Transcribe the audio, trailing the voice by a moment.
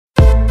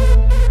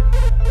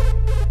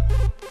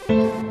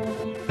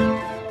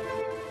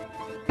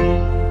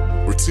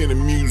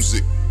Entertainment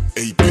music,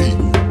 AP.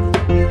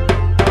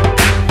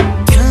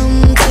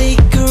 Come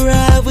take a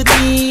ride with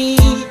me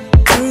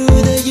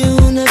through the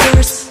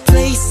universe,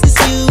 places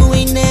you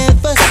ain't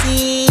never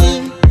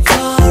seen.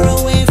 Far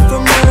away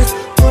from Earth,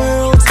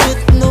 worlds with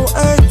no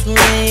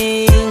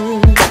earthling.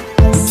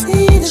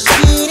 See the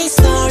shooting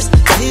stars,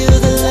 feel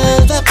the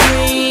love I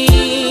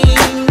bring.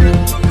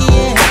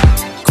 Yeah,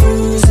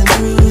 cruising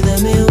through the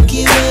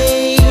Milky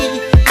Way,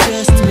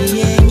 just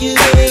me and you,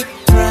 babe.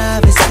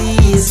 Privacy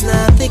is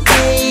not the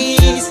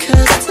case,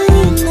 'cause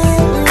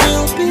tonight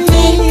we'll be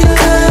making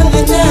love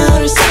in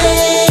outer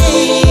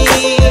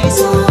space. As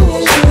long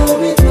as you're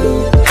with me,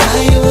 I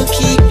will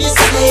keep you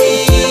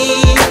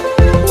safe.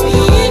 We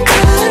ain't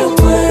gotta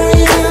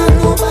worry about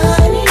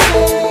nobody,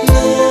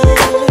 no.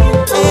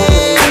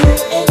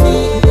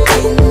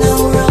 In the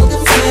world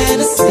of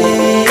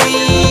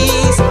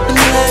fantasies, I'm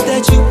glad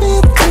that you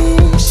with me,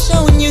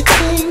 showing you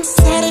things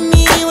inside of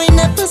me you ain't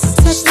never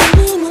touched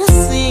me when I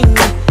sing.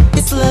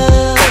 It's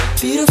love,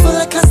 beautiful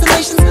like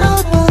constellations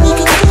above. You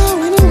can go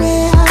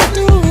anywhere, I'll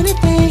do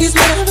anything. It's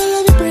whatever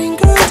love you bring,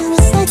 girl, do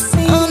it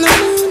sexy. On the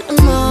moon and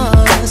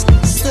Mars,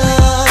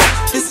 stuff.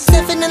 This is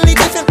definitely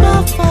different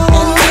from far.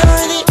 And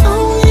you're the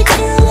only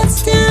girl that's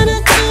down to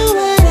do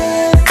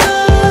whatever.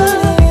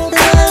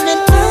 Love in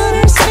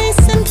outer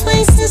space and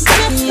places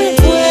different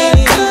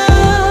weather.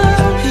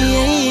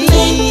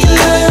 Making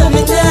love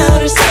in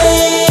outer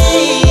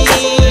space.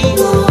 As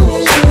long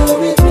as you're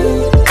with me,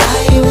 I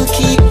will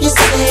keep you safe.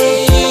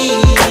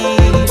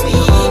 We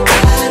ain't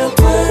gotta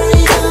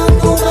worry about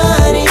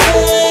nobody,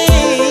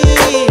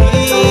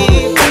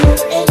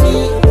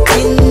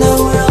 in the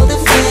world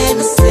of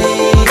fantasy,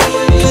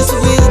 'cause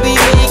we'll be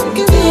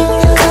making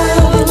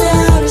love in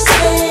outer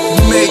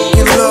space.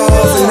 Making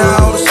love in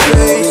outer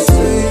space.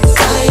 I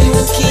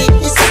will keep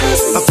you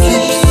safe. I'll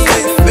keep you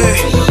safe, We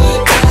babe.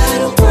 ain't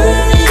gotta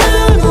worry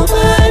about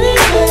nobody,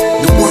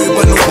 Don't worry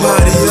about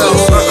nobody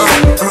else.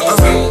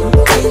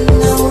 in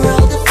the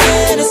world of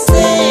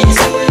fantasy.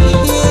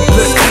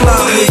 Let's fly,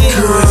 hey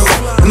girl.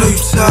 I know you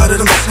tired of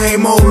them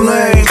same old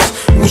lanes.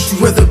 Would you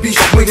rather be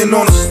swinging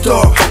on a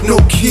star? No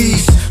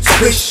keys,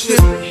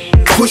 spaceship,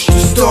 push to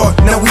start.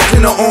 Now we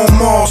dinner on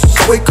Mars.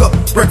 Wake up,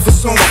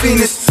 breakfast on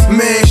Venus.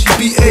 Man, she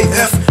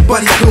BAF,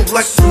 body built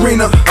like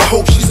Serena. I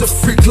hope she's a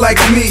freak like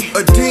me.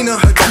 Adina,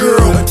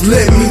 girl,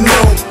 let me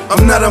know.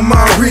 I'm not a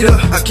mind reader.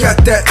 I got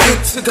that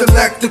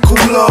intergalactical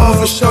love,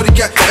 and shawty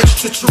got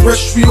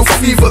extraterrestrial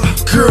fever.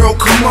 Girl,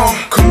 come on,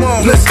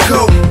 let's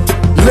go,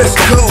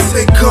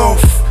 take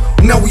off.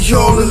 Now we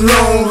all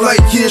alone,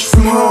 like years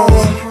from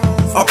home.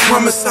 I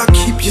promise I'll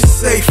keep you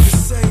safe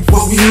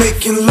while we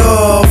making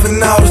love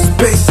in outer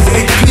space.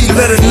 AP,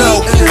 let her know.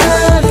 Making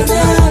love in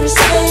outer